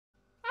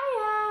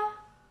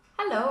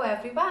Hello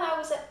everyone,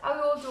 how are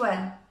you all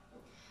doing?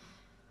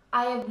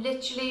 I have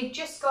literally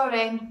just got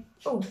in.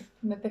 Oh,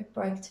 I'm a bit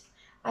bright.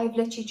 I've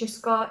literally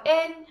just got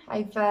in.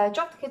 I've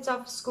dropped the kids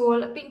off to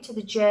school, I've been to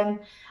the gym,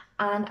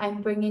 and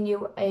I'm bringing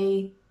you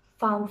a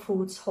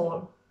FarmFoods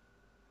haul.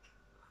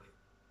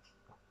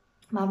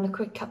 I'm having a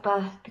quick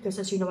cuppa because,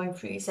 as you know, I'm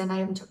freezing. I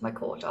haven't took my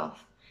coat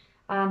off.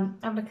 I'm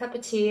having a cup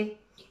of tea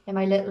in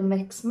my little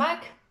mix mug.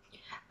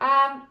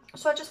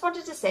 So I just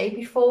wanted to say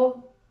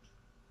before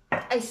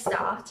I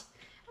start,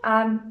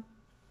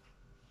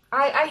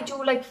 I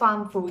do like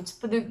farm foods,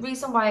 but the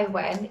reason why I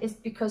went is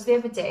because the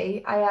other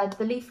day I had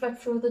the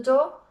leaflet through the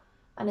door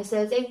and it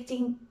says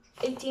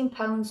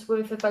 £18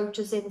 worth of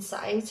vouchers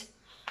inside.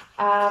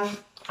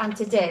 And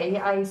today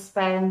I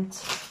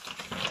spent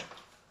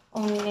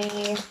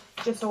only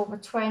just over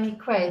 20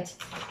 quid.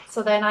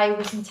 So then I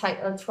was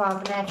entitled to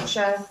have an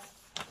extra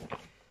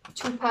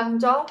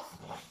 £2 off.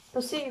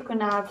 So you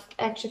can have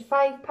extra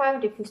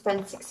 £5 if you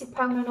spend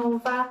 £60 and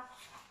over.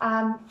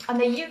 And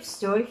they used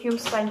to, if you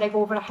spend like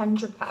over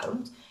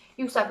 £100,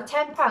 you used to have a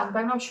 £10, but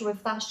I'm not sure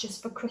if that's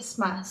just for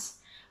Christmas.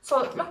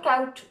 So look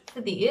out for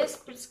these,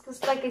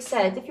 because like I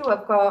said, if you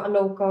have got a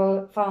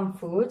local farm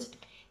food,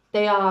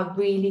 they are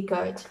really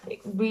good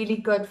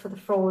for the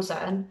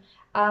frozen.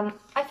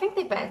 I think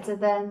they're better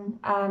than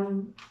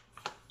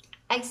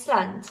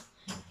Iceland.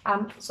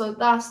 So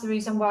that's the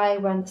reason why I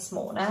went this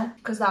morning,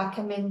 because that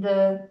came in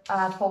the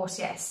post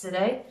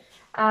yesterday.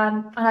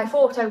 And I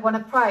thought I won a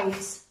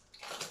prize,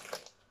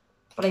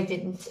 but I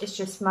didn't. It's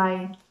just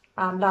my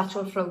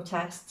lateral flow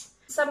test.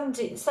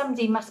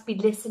 Somebody must be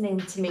listening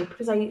to me,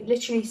 because I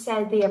literally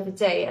said the other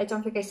day, I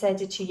don't think I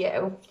said it to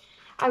you,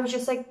 I was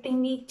just like, they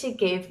need to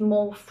give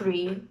more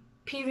free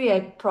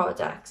period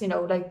products, you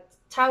know, like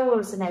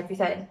towels and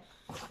everything.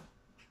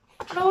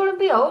 And all and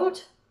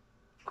behold,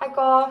 I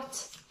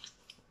got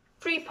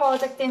free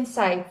product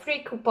inside,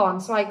 free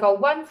coupon. So I got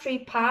one free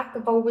pack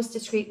of Always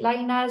Discreet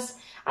liners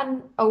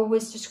and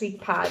Always Discreet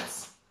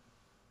pads.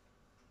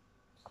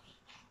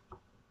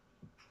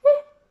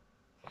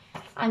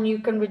 And you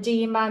can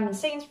redeem them in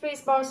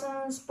Sainsbury's,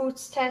 Morrison's,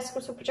 Boots, Tesco,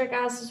 Superdrug,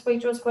 Asda's,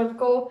 Waitrose,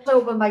 Wilko.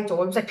 Over my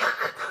door, it was like,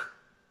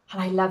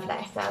 and I love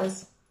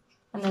lettuce.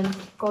 And then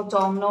got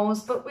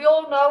Domino's, but we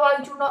all know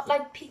I do not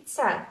like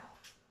pizza.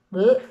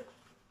 So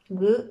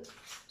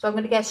I'm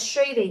going to get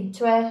straight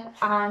into it,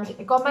 and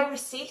I got my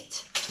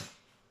receipt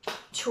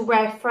to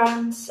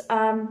reference,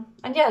 and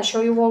yeah, I'll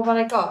show you all what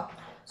I got.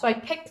 So I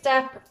picked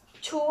up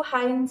 2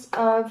 kinds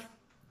of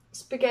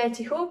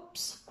spaghetti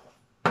hoops,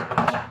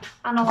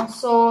 and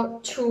also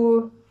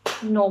 2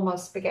 normal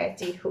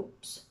spaghetti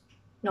hoops.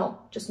 No,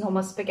 just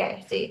normal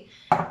spaghetti.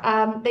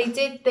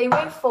 They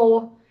were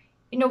for,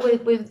 you know,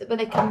 when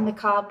they come in the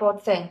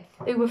cardboard thing,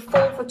 they were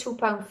 4 for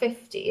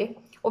 £2.50,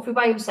 or if you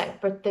buy them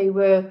separate, they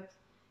were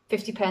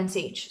 50p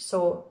each.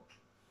 So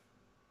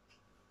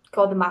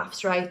got the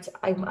maths right.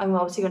 I'm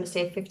obviously going to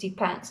say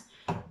 50p.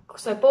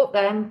 So I bought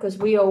them because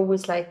we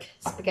always like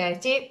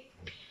spaghetti.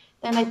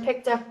 Then I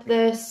picked up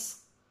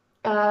this,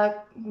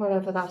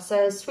 whatever that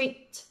says,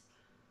 sweet,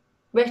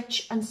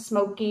 rich and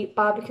smoky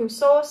barbecue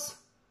sauce.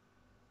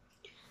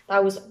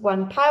 That was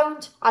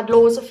 £1. Had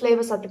loads of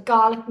flavours, had the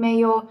garlic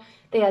mayo,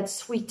 they had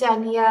sweet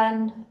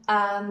onion,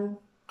 you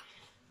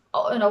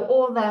know,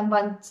 all them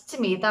went,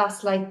 to me,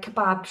 that's like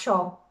kebab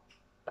shop.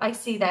 I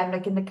see them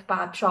like in the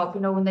kebab shop,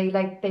 you know, when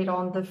they're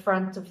on the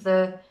front of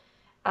the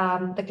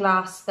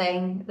glass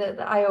thing.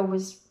 I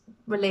always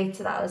relate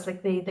to that as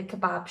like the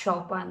kebab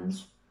shop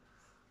ones.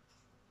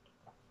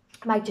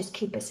 I might just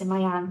keep this in my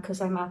hand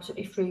because I'm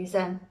absolutely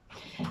freezing.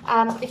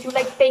 If you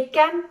like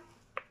bacon,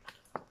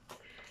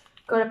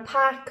 got a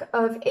pack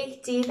of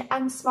 18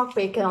 unsmoked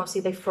bacon.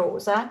 Obviously they're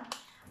frozen,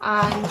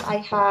 and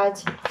I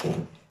had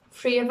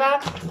 3 of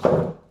them.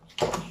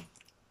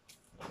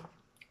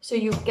 So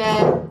you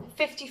get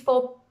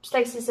 54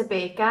 slices of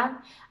bacon,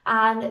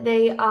 and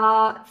they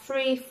are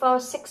 3 for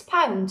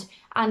 £6.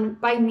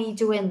 And by me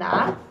doing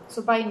that,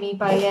 so by me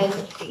buying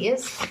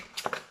these,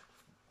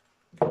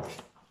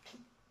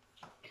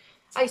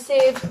 I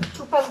saved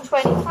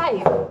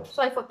 £2.25.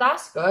 So I thought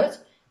that's good.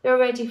 They're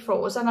already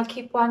frozen. I'll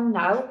keep one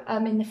now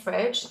in the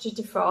fridge to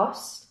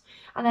defrost,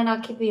 and then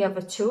I'll keep the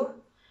other 2.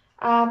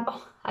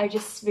 I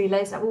just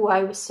realised that,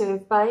 I was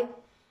served by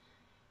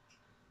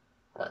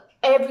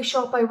every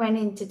shop I went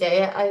in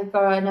today. I've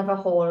got another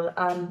haul,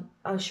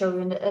 I'll show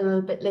you a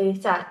little bit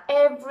later.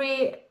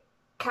 Every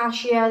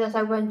cashier that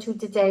I went to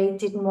today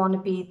didn't want to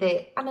be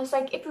there. And it's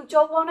like, if you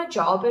don't want a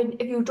job and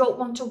if you don't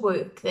want to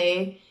work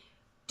there,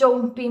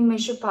 don't be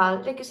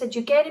miserable. Like I said,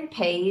 you're getting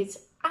paid,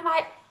 and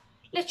I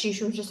literally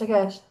should just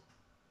like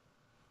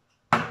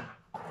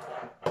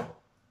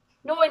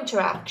no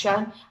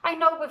interaction. I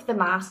know with the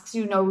masks,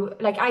 you know,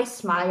 like I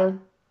smile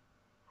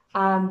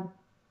when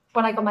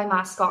I got my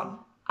mask on,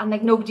 and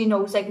like nobody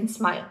knows I can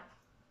smile.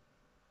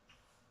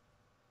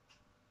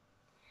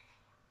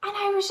 And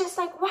I was just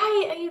like,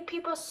 why are you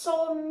people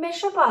so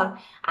miserable?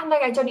 And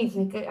like, I don't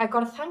even think I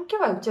got a thank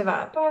you out of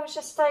it, but I was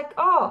just like,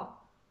 oh,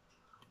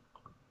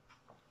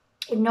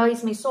 it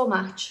annoys me so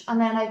much. And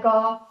then I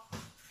got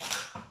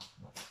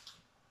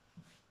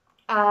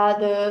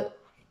the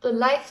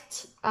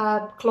light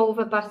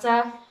clover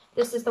butter.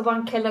 This is the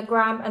 1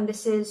 kilogram, and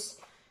this is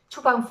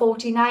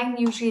 £2.49.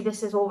 Usually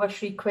this is over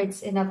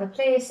 £3 in other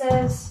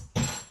places.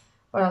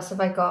 What else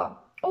have I got?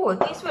 Oh,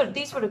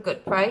 these were a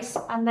good price.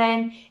 And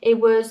then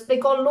they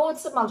got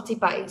loads of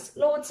multi-buys.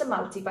 You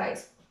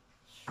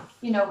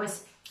know, it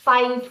was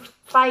five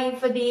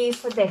for these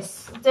for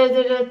this.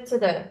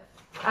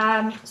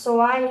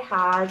 So I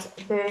had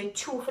the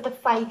 2 for the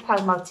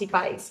 £5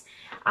 multi-buys,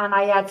 and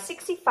I had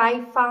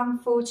 65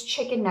 FarmFoods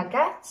chicken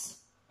nuggets.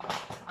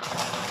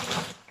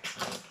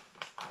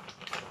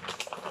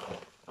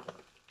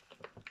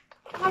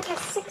 I had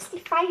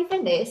 65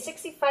 in there,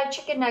 65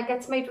 chicken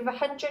nuggets made with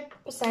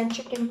 100%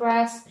 chicken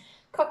breast,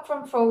 cooked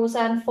from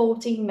frozen,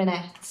 14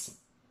 minutes.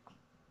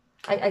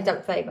 I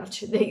doubt very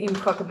much that you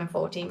cook them in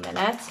 14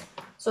 minutes.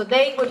 So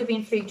they would have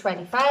been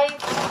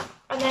 $3.25.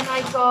 And then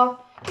I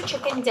got the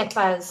chicken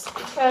dippers,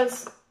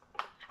 because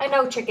I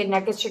know chicken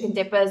nuggets, chicken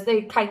dippers,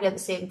 they're kind of the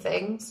same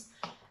things.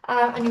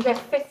 And you get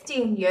 50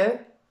 in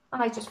here.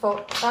 And I just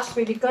thought, that's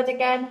really good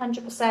again,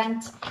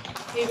 100%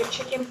 favorite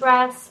chicken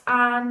breast.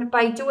 And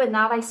by doing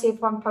that, I saved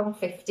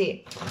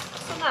 £1.50.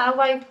 So now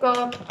I've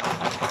got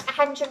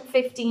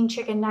 115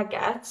 chicken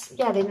nuggets.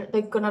 Yeah,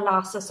 they're going to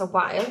last us a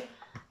while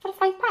for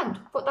 £5.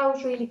 But that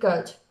was really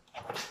good.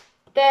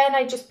 Then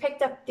I just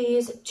picked up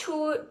these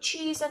 2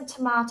 cheese and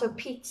tomato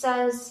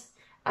pizzas,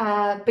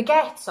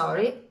 baguettes,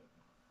 sorry.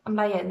 I'm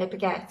lying, they're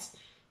baguettes.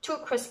 2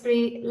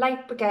 crispy,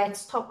 light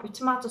baguettes topped with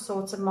tomato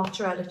sauce and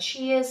mozzarella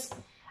cheese.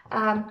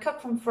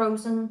 Cooked from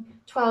frozen,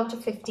 12 to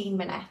 15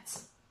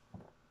 minutes.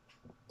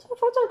 So I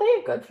thought, oh,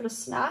 they are good for a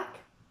snack.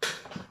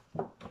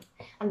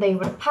 And they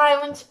were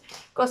 £1.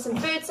 Got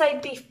some birdseye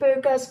beef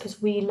burgers,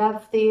 because we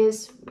love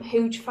these.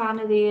 Huge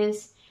fan of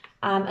these.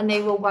 And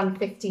they were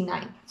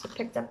 £1.59. So I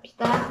picked up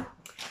them.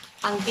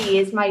 And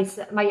these, my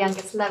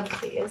youngest loves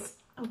these.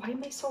 Oh, why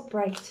am I so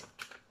bright?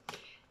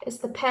 It's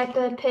the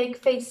pepper pig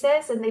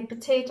faces and the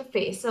potato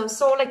face. So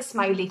like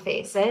smiley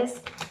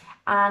faces.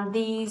 And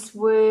these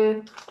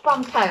were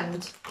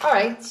 £1. All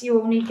right,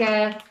 you only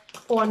get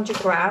 400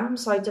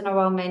 grams, so I don't know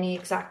how many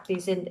exactly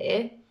is in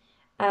there.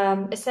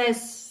 It says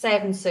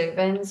 7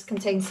 servings,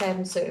 contains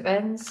 7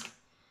 servings.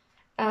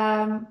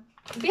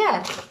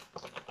 Yeah,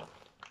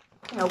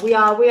 you know, we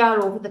are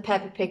over the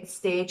Peppa Pig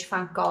stage,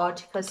 thank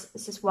God, because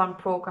this is one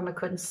program I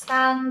couldn't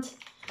stand.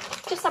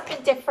 Just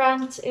something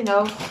different, you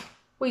know.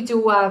 We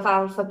do have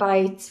Alpha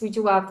Bites, we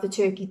do have the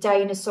turkey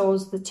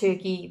dinosaurs, the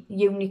turkey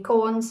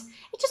unicorns.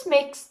 It just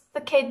makes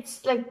the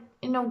kids, like,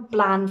 you know,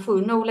 bland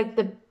food, no, like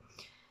the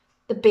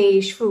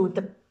beige food,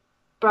 the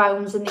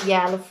browns and the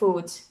yellow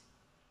foods.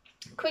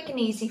 Quick and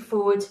easy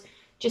food,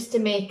 just to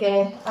make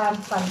it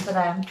fun for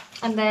them.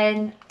 And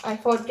then I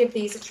thought I'd give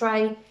these a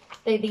try.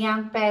 They're the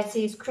Aunt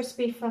Bessie's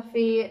crispy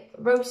fluffy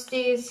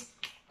roasties,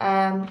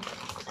 and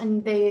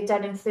they're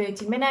done in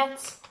 30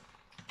 minutes.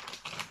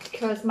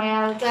 Because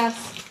my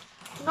eldest,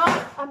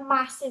 not a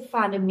massive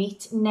fan of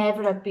meat,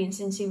 never have been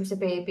since he was a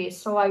baby.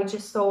 So I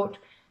just thought,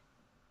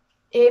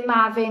 him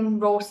having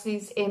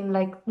roasties in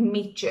like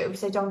meat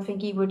juice, I don't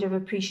think he would have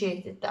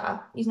appreciated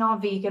that. He's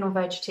not vegan or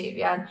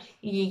vegetarian.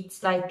 He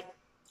eats like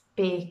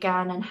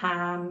bacon and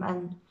ham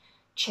and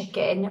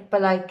chicken,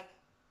 but like,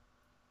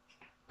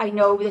 I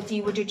know that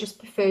he would have just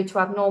preferred to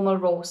have normal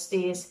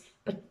roasties,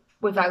 but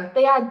without.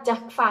 They had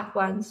duck fat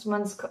ones,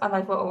 and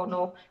I thought, oh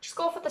no, just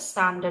go for the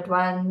standard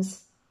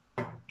ones.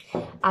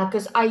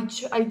 Because I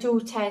do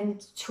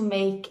tend to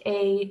make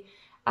a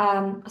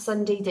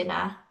Sunday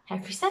dinner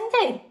every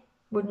Sunday,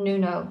 wouldn't you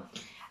know?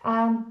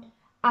 And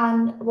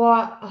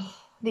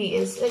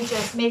these, they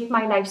just make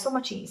my life so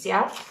much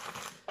easier.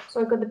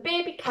 So I've got the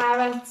baby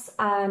carrots,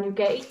 and you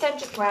get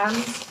 800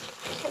 grams.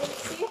 Can you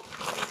see it?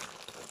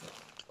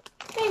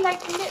 They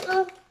like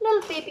little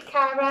baby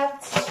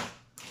carrots.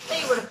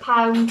 They were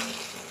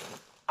 £1.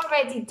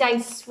 Already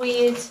diced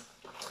weird.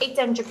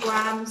 800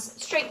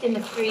 grams, straight in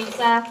the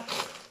freezer.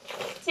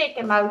 Take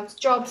them out,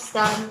 job's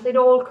done. They'd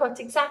all cut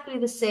exactly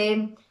the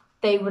same.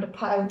 They were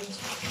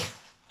 £1.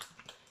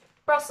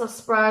 Brussels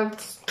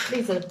sprouts,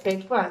 these are the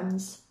big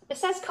ones. It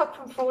says cooked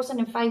from frozen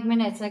in 5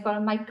 minutes, and I got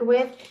a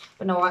microwave,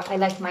 but no, I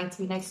like mine to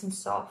be nice and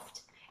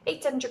soft.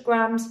 800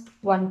 grams,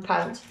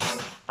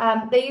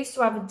 £1. They used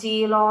to have a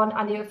deal on,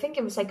 and I think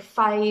it was like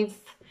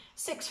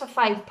 6 for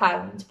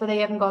 £5, but they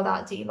haven't got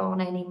that deal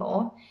on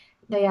anymore.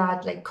 They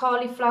had like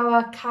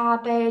cauliflower,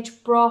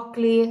 cabbage,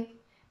 broccoli,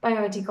 but I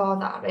already got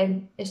that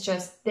in. It's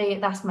just,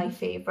 that's my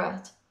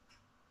favourite.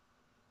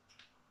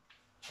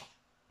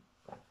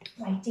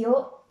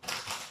 Rightio.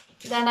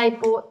 Then I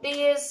bought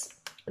these,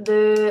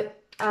 the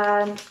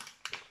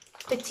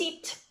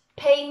petite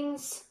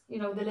pains, you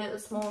know, the little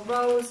small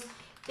rolls.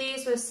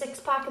 These were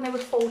 6-pack and they were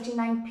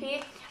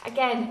 49p.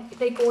 Again,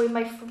 they go in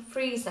my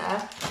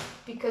freezer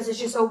because it's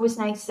just always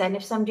nice then.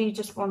 If somebody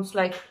just wants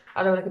like,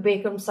 I don't know, like a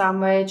bacon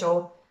sandwich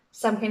or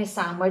some kind of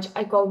sandwich,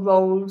 I got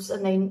rolls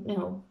and then, you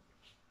know,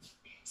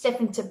 stuff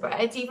into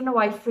bread. Even though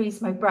I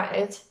freeze my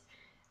bread,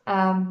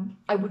 I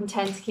wouldn't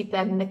tend to keep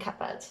them in the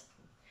cupboard.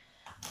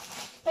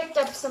 Picked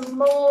up some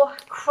more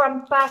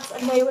crumpets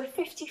and they were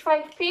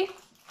 55p.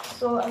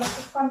 So I like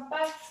the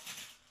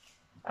crumpets.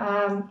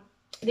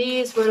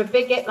 These were a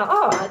big hit.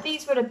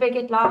 These were a big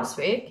hit last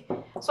week.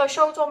 So I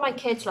showed all my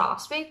kids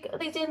last week.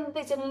 They didn't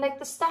like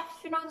the stuff,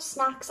 you know, the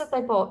snacks that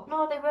they bought.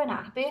 No, they weren't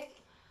happy.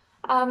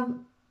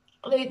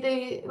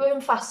 They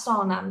weren't fussed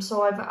on them.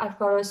 So I've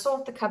got to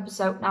sort the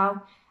cupboards out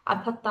now. I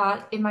put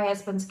that in my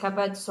husband's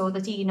cupboard so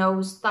that he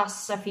knows that's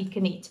stuff he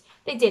can eat.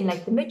 They didn't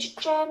like the midget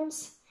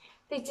gems.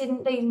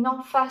 They're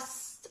not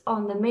fussed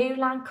on the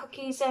Maryland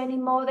cookies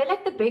anymore. They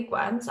like the big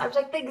ones. I was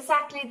like, they're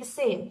exactly the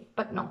same,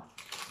 but no.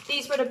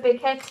 These were a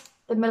big hit,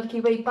 the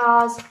Milky Way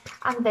bars,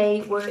 and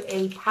they were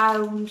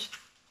 £1.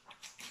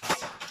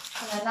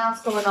 And then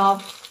that's going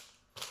off.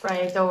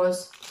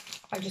 Fritos.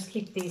 I just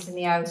keep these in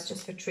the house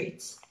just for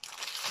treats.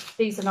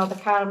 These are not the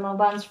caramel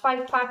ones.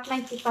 5-pack,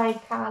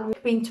 95 calories.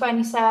 Been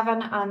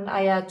 27 and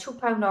I had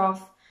 £2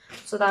 off.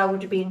 So that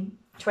would have been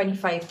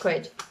 25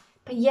 quid.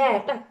 But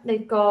yeah, look,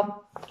 they've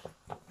got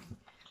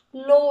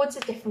loads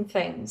of different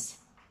things.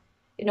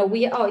 You know,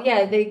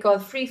 they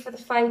got 3 for the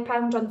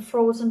 £5 on the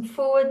frozen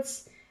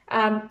foods.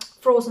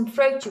 Frozen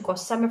fruit, you've got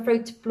summer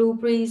fruit,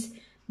 blueberries,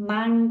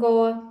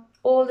 mango,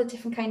 all the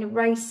different kind of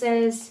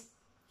rices.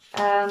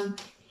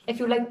 If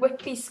you like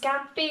whippy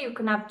scampi, you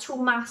can have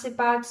 2 massive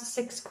bags of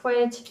 6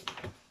 quid.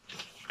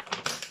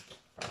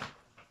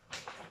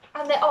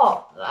 And they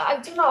I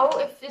don't know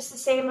if it's the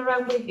same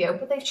around with you,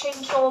 but they've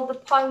changed all the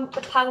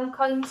pound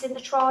coins in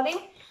the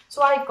trolley.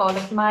 So I've got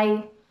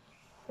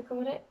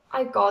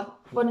I've got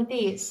one of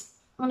these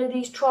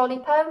trolley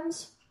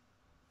pounds.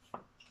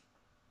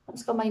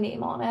 It's got my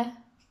name on it,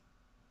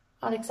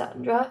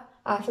 Alexandra.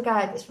 I forgot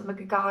I had this from a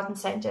garden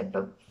centre,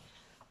 but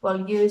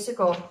well, years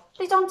ago.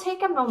 They don't take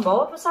them no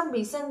more. For some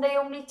reason, they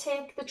only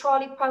take the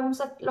trolley pounds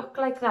that look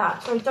like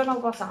that. So I don't know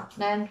what's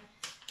happening.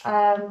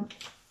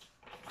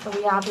 So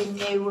we have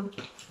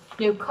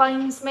new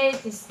coins made.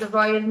 This is the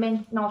Royal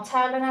Mint not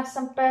telling us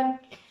something.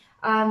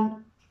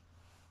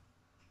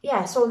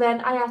 Yeah, so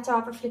then I had to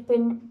have a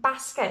flipping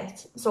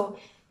basket. So,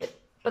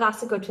 but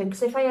that's a good thing,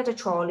 because if I had a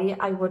trolley,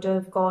 I would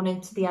have gone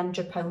into the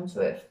 £100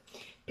 worth.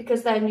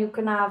 Because then you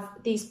can have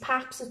these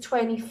packs of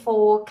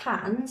 24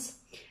 cans,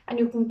 and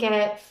you can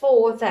get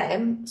 4 of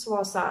them. So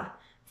what's that?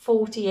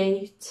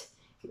 48,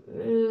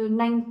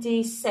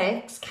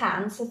 96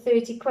 cans for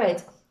 30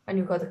 quid. And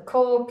you've got the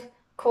Coke,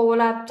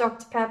 Cola,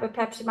 Dr Pepper,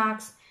 Pepsi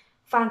Max,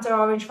 Fanta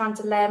Orange,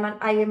 Fanta Lemon,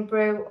 Iron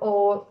Brew,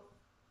 or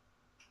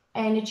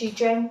energy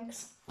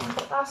drinks.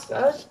 That's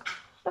good.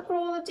 Look at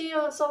all the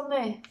deals on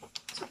there.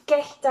 So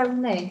get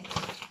down there.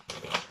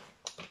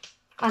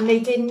 And they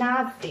didn't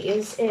have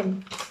these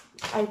in.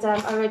 I'd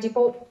already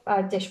bought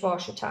a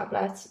dishwasher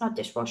tablet. Not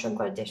dishwasher, I've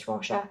got a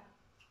dishwasher.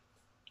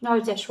 Not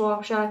a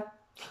dishwasher.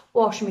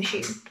 Washing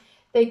machine.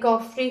 They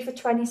got 3 for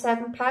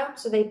 £27.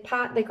 So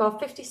they got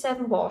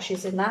 57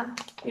 washes in there.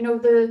 You know,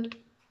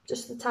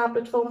 just the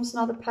tablet forms,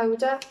 not the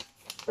powder.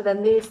 But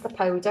then there's the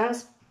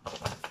powders.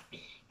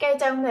 Get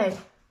down there.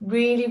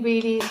 Really,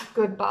 really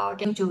good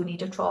bargain. You do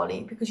need a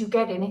trolley, because you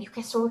get in it, you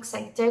get so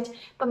excited.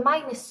 But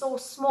mine is so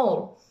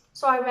small.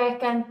 So I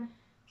reckon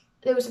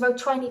there was about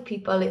 20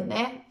 people in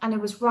there, and it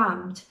was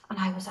rammed. And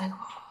I was like,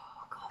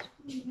 oh, God.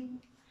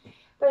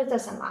 But it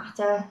doesn't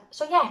matter.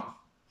 So, yeah.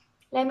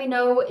 Let me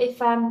know if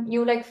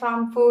you like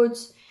farm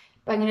foods.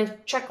 But I'm going to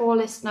chuck all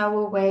this now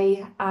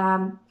away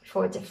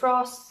before it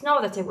defrosts.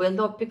 Not that it will,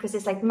 though, because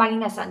it's like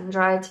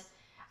 -100.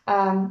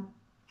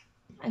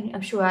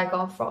 I'm sure I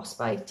got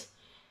frostbite.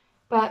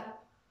 But,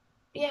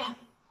 yeah.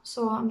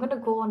 So I'm going to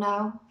go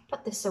now,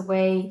 put this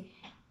away,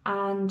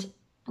 and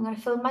I'm going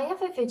to film my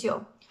other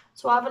video.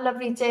 So have a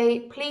lovely day.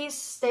 Please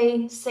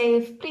stay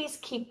safe. Please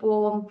keep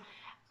warm.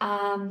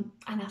 And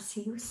I'll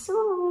see you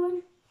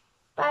soon.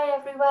 Bye,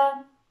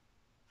 everyone.